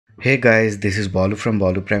Hey guys, this is Balu from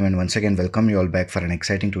Balu Prime and once again welcome you all back for an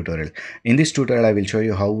exciting tutorial. In this tutorial I will show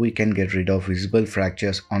you how we can get rid of visible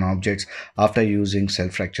fractures on objects after using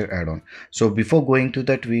self fracture add-on. So before going to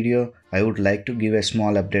that video, I would like to give a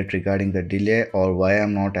small update regarding the delay or why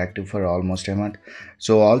I'm not active for almost a month.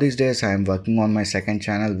 So all these days I am working on my second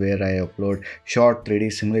channel where I upload short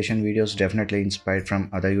 3D simulation videos, definitely inspired from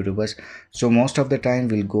other YouTubers. So most of the time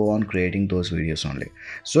we'll go on creating those videos only.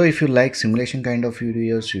 So if you like simulation kind of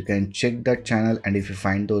videos, you can check that channel, and if you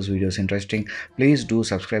find those videos interesting, please do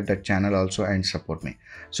subscribe that channel also and support me.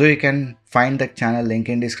 So you can find that channel link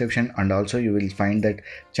in description, and also you will find that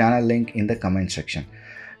channel link in the comment section.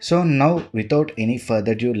 So now without any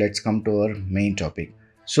further ado, let's come to our main topic.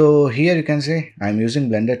 So here you can say I'm using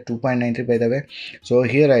Blender 2.93 by the way. So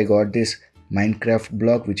here I got this Minecraft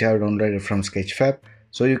block which I have downloaded from Sketchfab.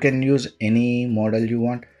 So you can use any model you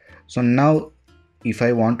want. So now if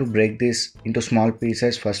I want to break this into small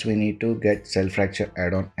pieces, first we need to get self fracture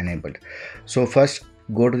add-on enabled. So first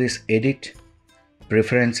go to this edit,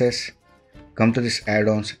 preferences, come to this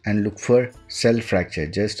add-ons and look for self fracture,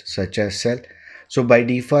 just search as cell. So by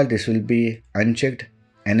default this will be unchecked,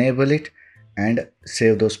 enable it and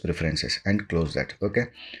save those preferences and close that. Okay,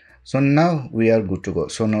 so now we are good to go.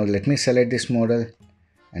 So now let me select this model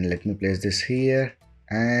and let me place this here,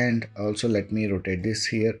 and also let me rotate this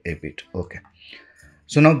here a bit. Okay,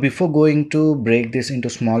 so now before going to break this into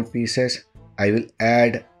small pieces, I will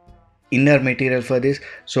add inner material for this.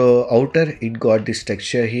 So outer it got this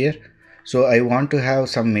texture here, so I want to have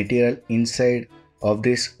some material inside of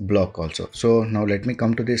this block also. So now let me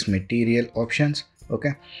come to this material options.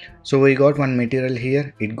 Okay, so we got one material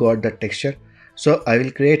here, it got the texture. So I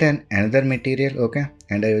will create another material. Okay,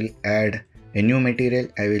 and I will add a new material.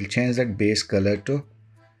 I will change that base color to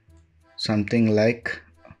something like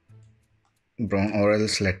brown, or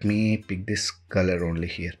else let me pick this color only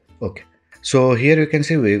here. Okay, so here you can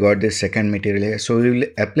see we got this second material here. So we will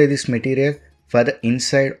apply this material for the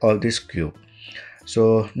inside of this cube.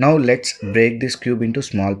 So now let's break this cube into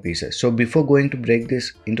small pieces. So before going to break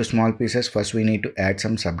this into small pieces, first we need to add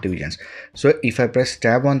some subdivisions. So if I press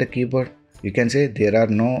tab on the keyboard, you can see there are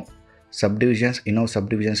no subdivisions, enough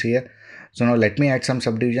subdivisions here. So now let me add some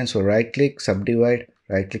subdivisions. So right click, subdivide,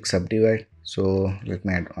 right click, subdivide. So let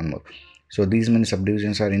me add one more. So these many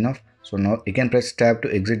subdivisions are enough. So now you can press tab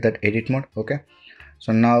to exit that edit mode. Okay,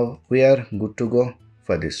 so now we are good to go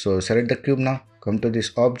for this. So select the cube now, come to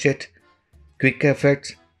this object, quick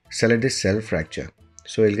effects, select this self fracture.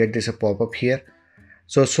 So you'll get this a pop-up here.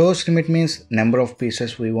 So source limit means number of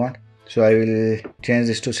pieces we want. So I will change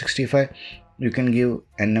this to 65. You can give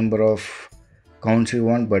a number of counts you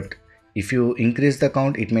want, but if you increase the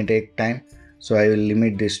count it may take time. So I will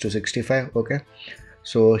limit this to 65. Okay,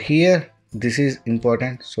 so here this is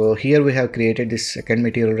important. So here we have created this second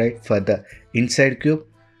material right for the inside cube.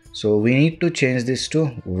 So we need to change this to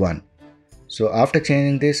 1. So after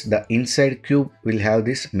changing this, the inside cube will have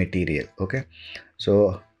this material. Okay,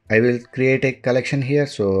 so I will create a collection here.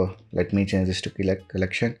 So let me change this to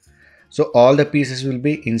collection. So all the pieces will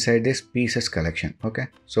be inside this pieces collection. Okay,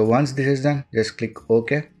 so once this is done, just click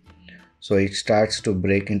OK. So it starts to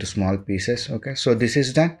break into small pieces. Okay, so this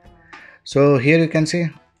is done. So here you can see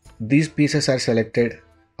these pieces are selected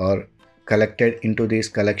or collected into this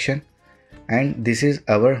collection, and this is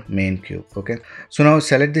our main cube. Okay, so now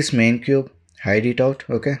select this main cube, hide it out.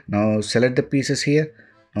 Okay, now select the pieces here.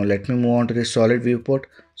 Now let me move on to this solid viewport.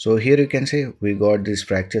 So here you can see we got these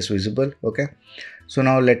fractures visible. Okay, so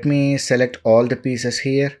now let me select all the pieces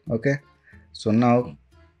here. Okay, so now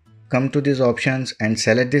come to these options and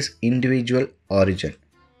select this individual origin.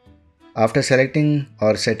 After selecting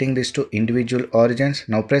or setting this to individual origins,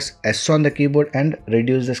 now press S on the keyboard and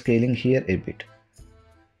reduce the scaling here a bit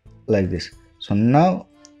like this. So now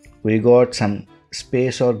we got some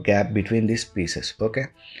space or gap between these pieces. Okay,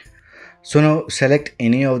 so now select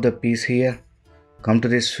any of the piece here, come to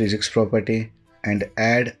this physics property and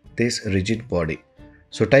add this rigid body.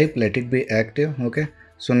 So type let it be active. Okay,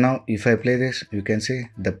 so now if I play this, you can see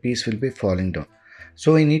the piece will be falling down.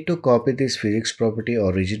 So we need to copy this physics property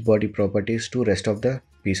or rigid body properties to rest of the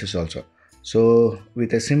pieces also. So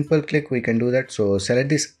with a simple click we can do that. So select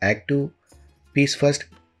this active piece first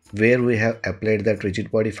where we have applied that rigid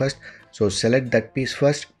body first. So select that piece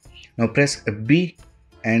first. Now press B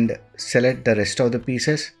and select the rest of the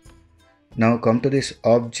pieces. Now come to this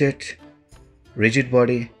object, rigid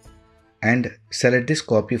body, and select this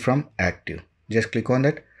copy from active. Just click on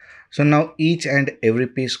that. So now each and every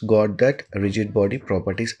piece got that rigid body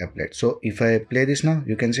properties applied. So if I play this now,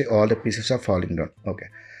 you can see all the pieces are falling down. Okay,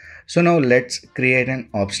 So now let's create an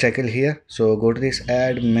obstacle here. So go to this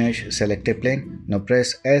add mesh, select a plane. Now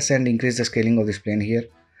press S and increase the scaling of this plane here,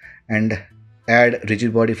 and add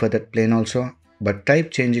rigid body for that plane also, but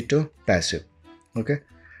type change it to passive. Okay,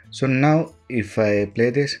 so now if I play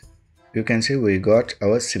this, you can see we got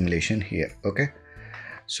our simulation here. Okay,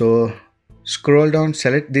 so scroll down,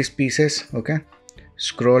 select these pieces. Okay,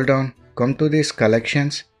 scroll down, come to these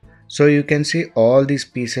collections. So you can see all these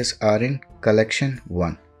pieces are in collection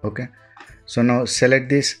 1. Okay, so now select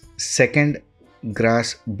this second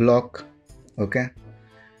grass block. Okay,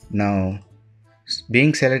 now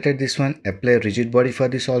being selected this one, apply rigid body for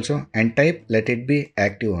this also, and type let it be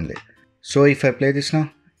active only. So if I play this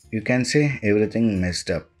now, you can see everything messed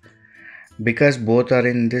up because both are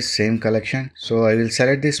in this same collection. So I will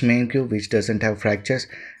select this main cube which doesn't have fractures,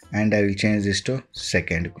 and I will change this to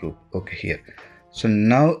second group. Okay, here. So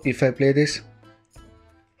now if I play this,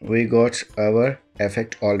 we got our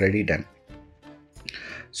effect already done.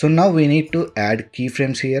 So now we need to add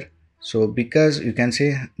keyframes here. So because you can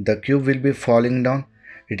see the cube will be falling down,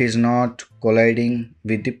 it is not colliding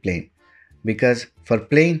with the plane, because for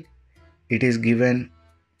plane it is given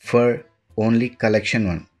for only collection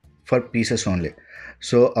 1, for pieces only.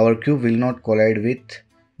 So our cube will not collide with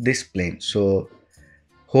this plane. So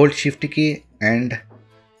hold shift key and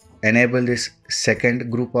enable this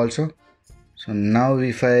second group also. So now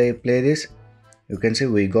if I play this, you can see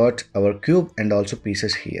we got our cube and also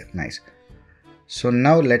pieces here. Nice. So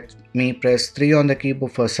now let me press 3 on the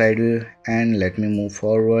keyboard for side view, and let me move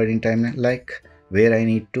forward in timeline, like where I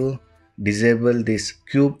need to disable this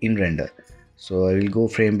cube in render. So I will go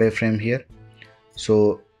frame by frame here.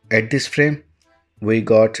 So at this frame we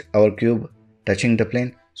got our cube touching the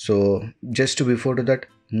plane. So just to before to that,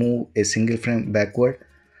 move a single frame backward.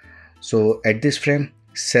 So at this frame,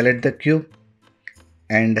 select the cube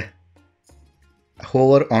and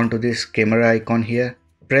hover onto this camera icon here.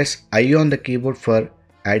 Press I on the keyboard for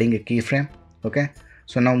adding a keyframe. Okay,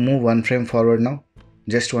 so now move one frame forward, now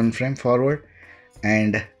just one frame forward,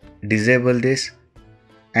 and disable this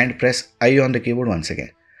and press I on the keyboard once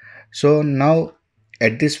again. So now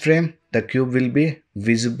at this frame the cube will be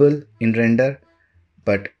visible in render,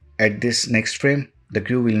 but at this next frame the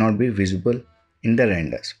cube will not be visible in the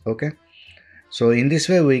renders. Okay, so in this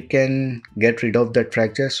way we can get rid of that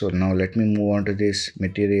fracture. So now let me move on to this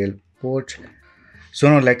material port. So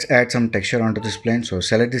now let's add some texture onto this plane. So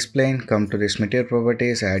select this plane, come to this material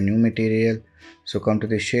properties, add new material. So come to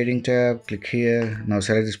the shading tab, click here. Now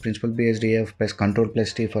select this principal BSDF, press Ctrl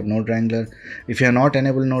plus T for node wrangler. If you are not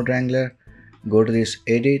enabled node wrangler, go to this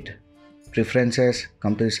edit, preferences,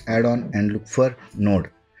 come to this add-on and look for node.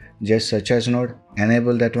 Just search as node,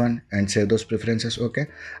 enable that one and save those preferences. Okay,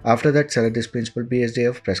 after that select this principal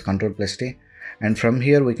BSDF, press Ctrl plus T, and from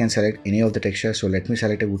here we can select any of the texture. So let me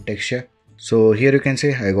select a wood texture. So here you can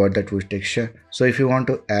see I got that wood texture. So if you want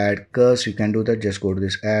to add curves, you can do that. Just go to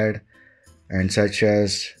this add and search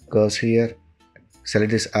as curves here.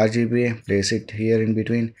 Select this RGB, place it here in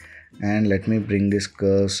between, and let me bring this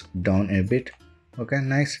curves down a bit. Okay,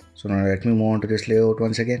 nice. So now let me move on to this layout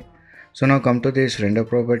once again. So now come to this render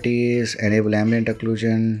properties, enable ambient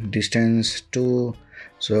occlusion, distance 2.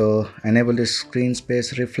 So enable this screen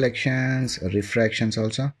space reflections, refractions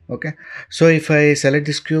also. Okay, so if I select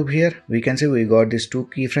this cube here, we can see we got these 2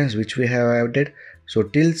 keyframes which we have added. So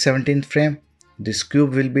till 17th frame this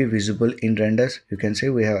cube will be visible in renders. You can see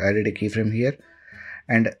we have added a keyframe here,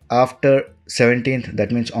 and after 17th,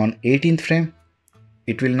 that means on 18th frame,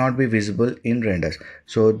 it will not be visible in renders.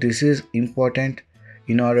 So this is important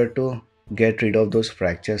in order to get rid of those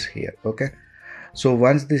fractures here. Okay, so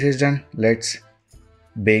once this is done, let's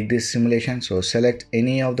bake this simulation. So select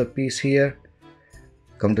any of the piece here,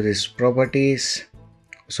 come to this properties,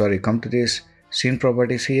 come to this scene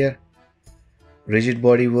properties here, rigid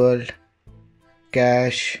body world,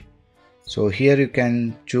 cache. So here you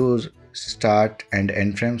can choose start and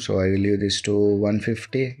end frame. So I will leave this to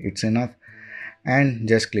 150, it's enough, and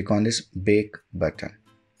just click on this bake button.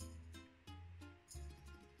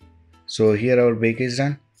 So here our bake is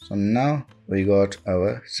done. So now we got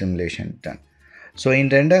our simulation done. So in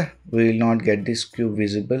render we will not get this cube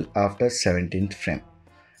visible after 17th frame.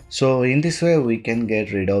 So in this way we can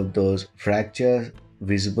get rid of those fractures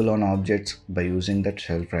visible on objects by using that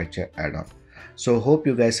shell fracture add-on. So hope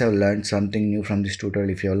you guys have learned something new from this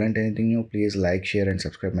tutorial. If you have learned anything new, please like, share and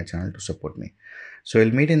subscribe my channel to support me. So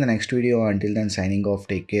we'll meet in the next video. Until then, signing off.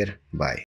 Take care. Bye.